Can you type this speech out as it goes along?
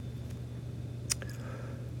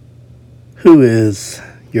Who is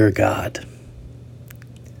your God?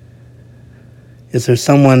 Is there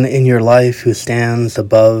someone in your life who stands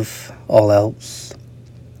above all else,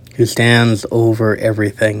 who stands over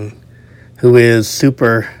everything, who is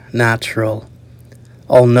supernatural,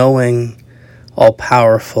 all-knowing,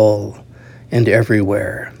 all-powerful, and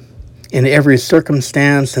everywhere, in every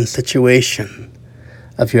circumstance and situation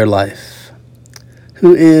of your life?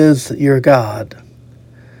 Who is your God?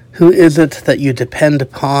 Who is it that you depend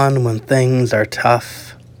upon when things are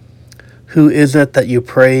tough? Who is it that you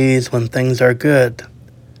praise when things are good?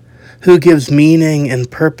 Who gives meaning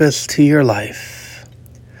and purpose to your life?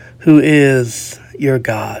 Who is your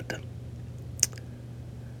God?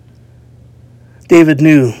 David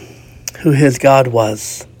knew who his God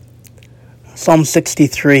was. Psalm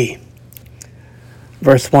 63,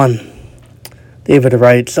 verse 1, David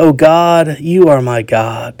writes, "O God, you are my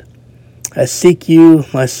God. I seek you,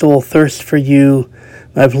 my soul thirsts for you,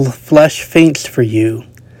 my flesh faints for you,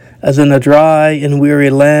 as in a dry and weary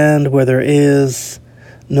land where there is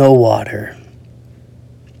no water."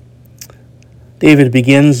 David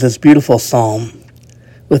begins this beautiful psalm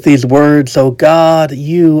with these words, "O God,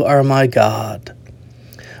 you are my God.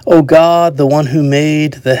 O God, the one who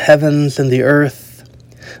made the heavens and the earth,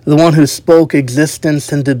 the one who spoke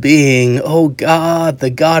existence into being. O God, the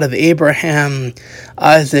God of Abraham,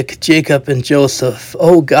 Isaac, Jacob, and Joseph.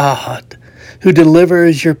 O God, who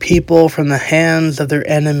delivers your people from the hands of their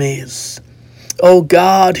enemies. O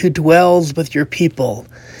God, who dwells with your people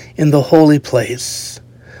in the holy place.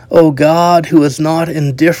 O God, who is not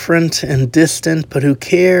indifferent and distant, but who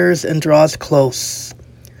cares and draws close.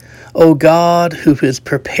 O God, who is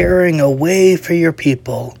preparing a way for your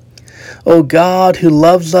people. O God, who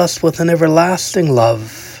loves us with an everlasting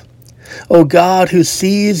love. O God, who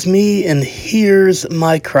sees me and hears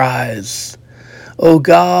my cries. O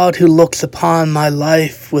God, who looks upon my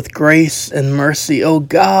life with grace and mercy. O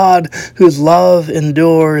God, whose love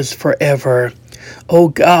endures forever. O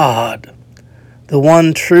God, the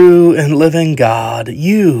one true and living God,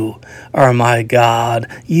 you are my God.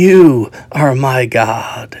 You are my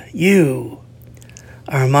God. You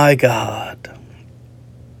are my God."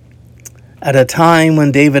 At a time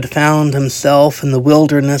when David found himself in the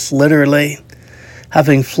wilderness, literally,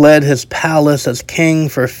 having fled his palace as king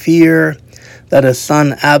for fear that his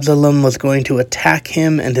son Absalom was going to attack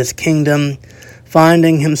him and his kingdom,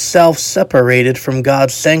 finding himself separated from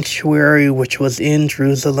God's sanctuary which was in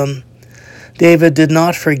Jerusalem, David did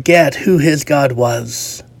not forget who his God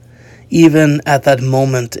was, even at that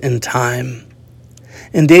moment in time.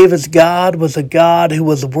 And David's God was a God who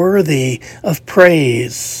was worthy of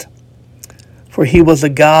praise, for he was a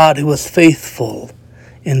God who was faithful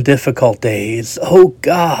in difficult days. O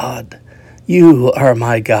God, you are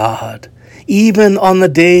my God. Even on the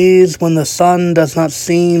days when the sun does not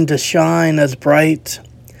seem to shine as bright,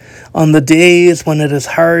 on the days when it is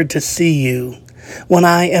hard to see you, when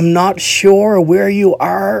I am not sure where you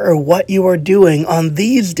are or what you are doing, on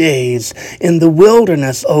these days in the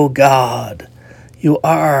wilderness, O God, you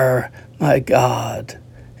are my God,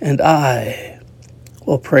 and I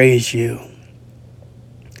will praise you.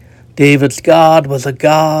 David's God was a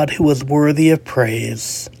God who was worthy of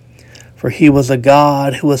praise, for he was a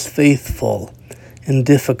God who was faithful in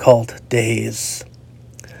difficult days.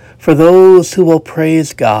 For those who will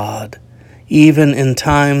praise God, even in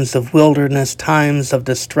times of wilderness, times of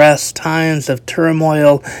distress, times of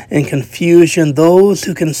turmoil and confusion, those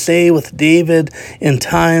who can say with David in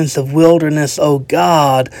times of wilderness, "O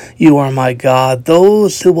God, you are my God,"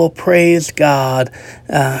 those who will praise God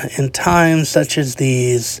in times such as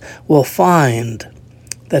these will find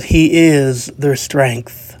that he is their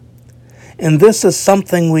strength. And this is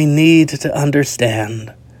something we need to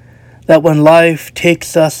understand, that when life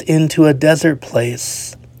takes us into a desert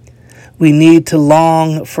place, we need to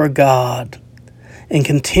long for God and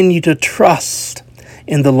continue to trust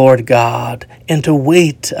in the Lord God and to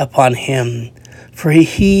wait upon him, for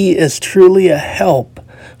he is truly a help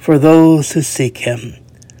for those who seek him.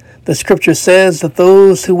 The scripture says that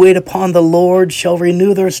those who wait upon the Lord shall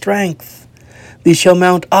renew their strength. These shall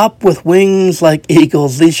mount up with wings like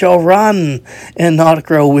eagles. These shall run and not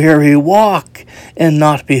grow weary, walk and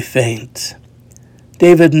not be faint.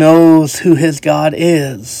 David knows who his God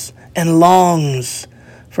is and longs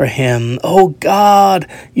for him. "O God,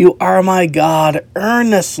 you are my God.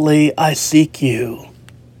 Earnestly I seek you."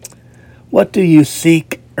 What do you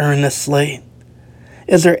seek earnestly?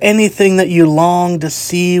 Is there anything that you long to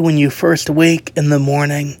see when you first wake in the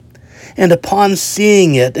morning, and upon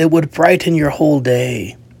seeing it, it would brighten your whole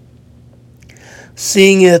day?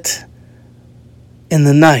 Seeing it in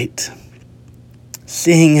the night,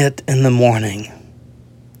 seeing it in the morning.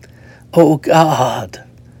 O God,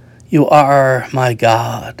 you are my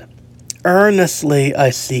God. Earnestly I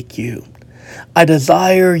seek you. I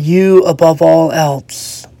desire you above all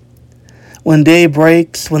else. When day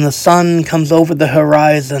breaks, when the sun comes over the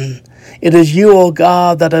horizon, it is you, O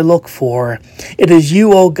God, that I look for. It is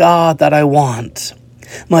you, O God, that I want.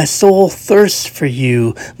 My soul thirsts for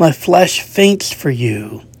you. My flesh faints for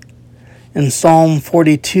you. In Psalm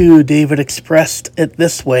 42, David expressed it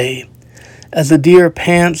this way: As the deer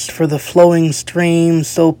pants for the flowing stream,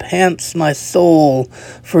 so pants my soul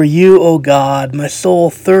for you, O God. My soul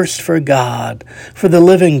thirsts for God, for the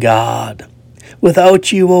living God.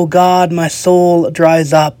 Without you, O God, my soul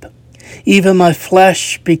dries up. Even my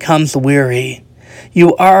flesh becomes weary.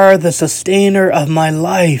 You are the sustainer of my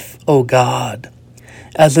life, O God.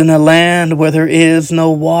 As in a land where there is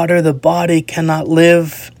no water, the body cannot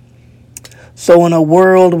live, so in a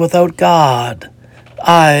world without God,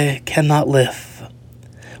 I cannot live.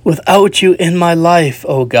 Without you in my life,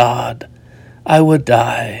 O God, I would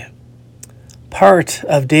die. Part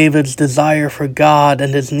of David's desire for God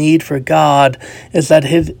and his need for God is that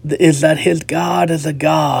his God is a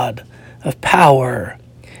God of power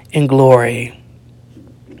and glory.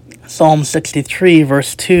 Psalm 63,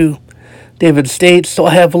 verse 2, David states, So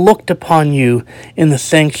I have looked upon you in the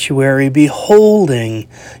sanctuary, beholding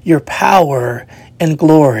your power and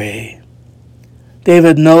glory.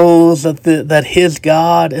 David knows that his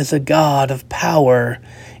God is a God of power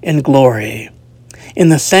and glory. In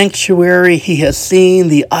the sanctuary, he has seen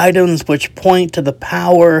the items which point to the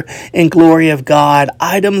power and glory of God,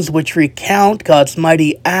 items which recount God's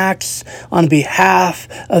mighty acts on behalf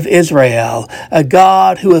of Israel, a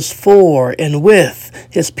God who is for and with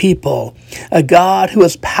his people, a God who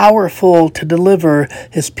is powerful to deliver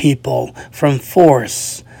his people from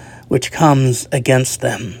force which comes against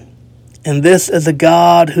them. And this is a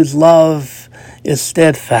God whose love is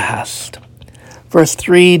steadfast. Verse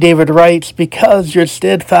 3, David writes, Because your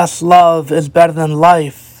steadfast love is better than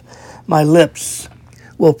life, my lips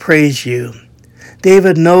will praise you.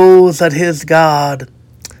 David knows that his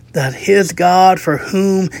God for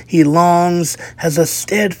whom he longs has a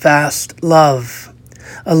steadfast love,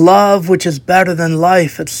 a love which is better than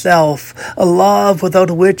life itself, a love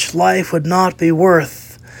without which life would not be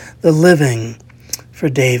worth the living for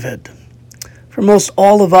David. For most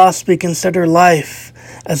all of us, we consider life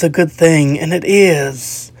as a good thing, and it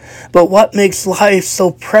is. But what makes life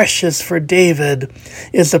so precious for David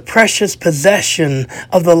is the precious possession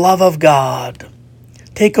of the love of God.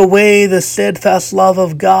 Take away the steadfast love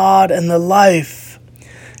of God, and the life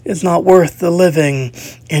is not worth the living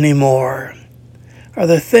anymore. Are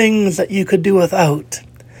there things that you could do without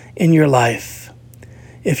in your life?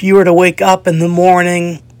 If you were to wake up in the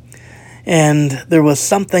morning and there was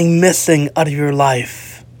something missing out of your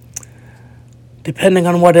life, depending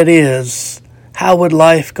on what it is, how would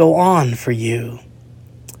life go on for you?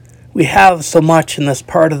 We have so much in this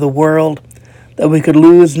part of the world that we could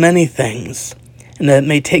lose many things, and it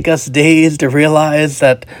may take us days to realize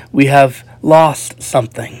that we have lost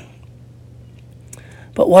something.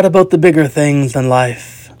 But what about the bigger things in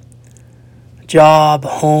life? Job,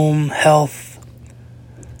 home, health.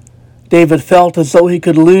 David felt as though he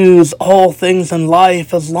could lose all things in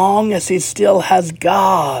life as long as he still has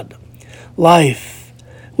God. Life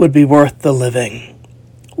would be worth the living.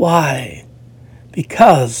 Why?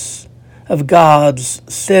 Because of God's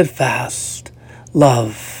steadfast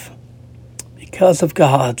love. Because of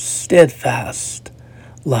God's steadfast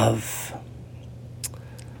love.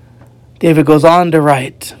 David goes on to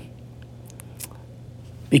write,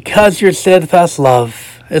 Because your steadfast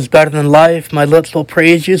love is better than life, my lips will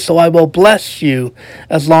praise you, so I will bless you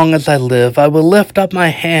as long as I live. I will lift up my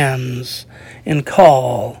hands and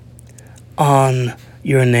call on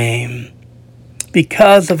your name.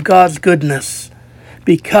 Because of God's goodness,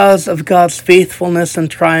 because of God's faithfulness in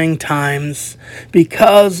trying times,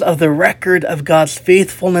 because of the record of God's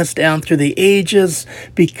faithfulness down through the ages,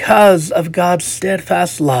 because of God's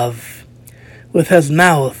steadfast love, with his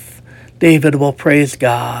mouth, David will praise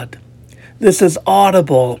God. This is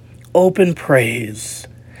audible, open praise.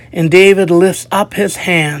 And David lifts up his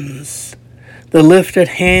hands. The lifted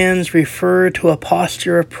hands refer to a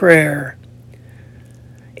posture of prayer.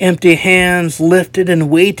 Empty hands lifted in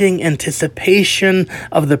waiting anticipation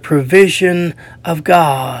of the provision of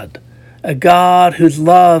God. A God whose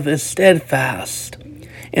love is steadfast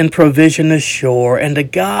and provision is sure. And a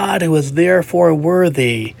God who is therefore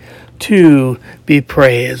worthy to be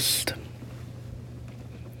praised.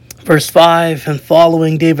 Verse 5 and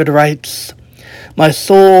following, David writes, My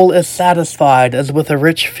soul is satisfied as with a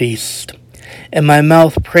rich feast, and my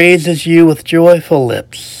mouth praises you with joyful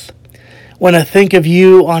lips. when I think of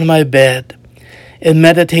you on my bed, and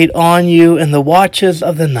meditate on you in the watches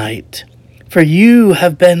of the night. For you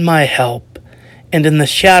have been my help, and in the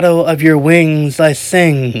shadow of your wings I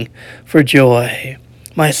sing for joy.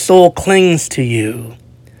 My soul clings to you.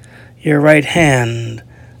 Your right hand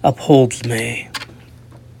upholds me.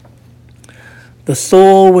 The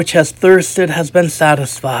soul which has thirsted has been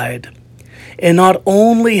satisfied. And not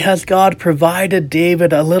only has God provided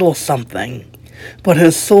David a little something, but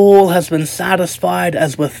his soul has been satisfied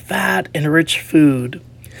as with fat and rich food.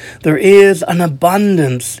 There is an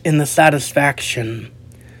abundance in the satisfaction.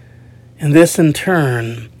 And this in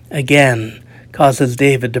turn, again, causes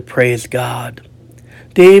David to praise God.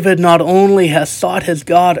 David not only has sought his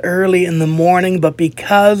God early in the morning, but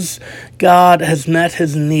because God has met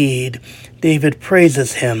his need, David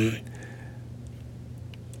praises him.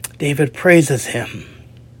 David praises him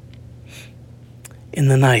in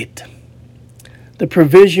the night. The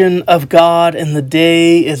provision of God in the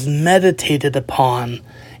day is meditated upon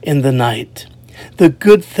in the night. The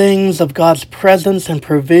good things of God's presence and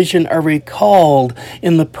provision are recalled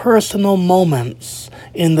in the personal moments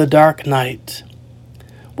in the dark night.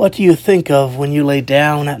 What do you think of when you lay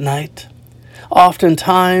down at night?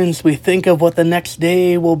 Oftentimes we think of what the next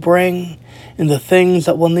day will bring and the things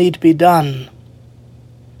that will need to be done.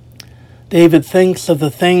 David thinks of the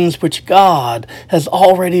things which God has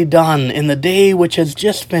already done in the day which has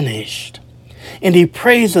just finished, and he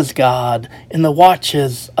praises God in the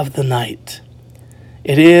watches of the night.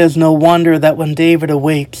 It is no wonder that when David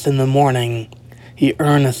awakes in the morning, he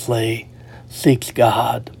earnestly seeks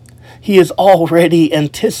God. He is already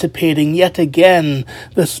anticipating yet again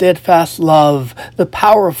the steadfast love, the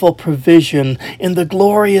powerful provision, and the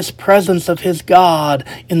glorious presence of his God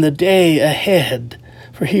in the day ahead,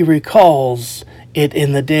 for he recalls it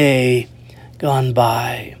in the day gone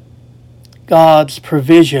by. God's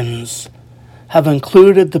provisions have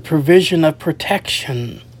included the provision of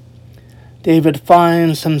protection. David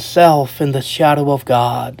finds himself in the shadow of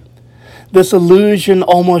God. This illusion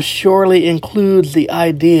almost surely includes the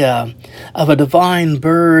idea of a divine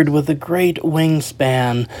bird with a great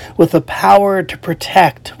wingspan, with the power to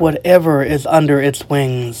protect whatever is under its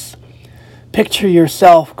wings. Picture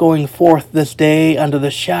yourself going forth this day under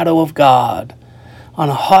the shadow of God. On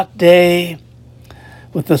a hot day,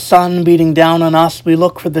 with the sun beating down on us, we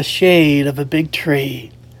look for the shade of a big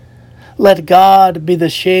tree. Let God be the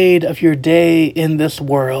shade of your day in this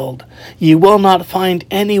world. You will not find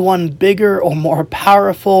anyone bigger or more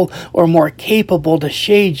powerful or more capable to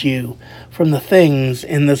shade you from the things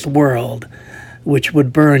in this world which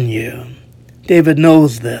would burn you. David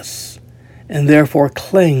knows this and therefore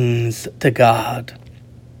clings to God.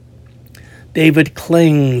 David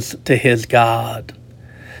clings to his God.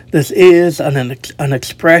 This is an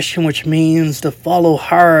expression which means to follow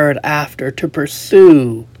hard after, to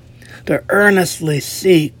pursue, to earnestly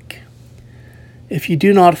seek. If you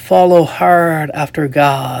do not follow hard after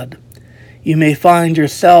God, you may find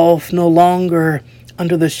yourself no longer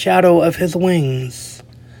under the shadow of his wings.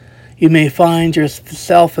 You may find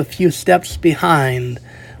yourself a few steps behind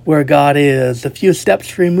where God is, a few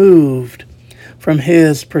steps removed from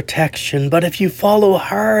his protection. But if you follow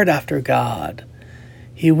hard after God,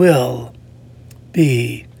 he will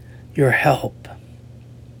be your help.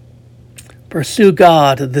 Pursue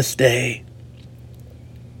God this day.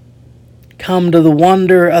 Come to the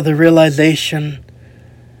wonder of the realization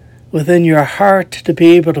within your heart to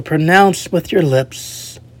be able to pronounce with your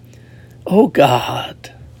lips, "Oh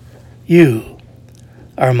God, you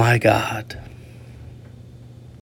are my God."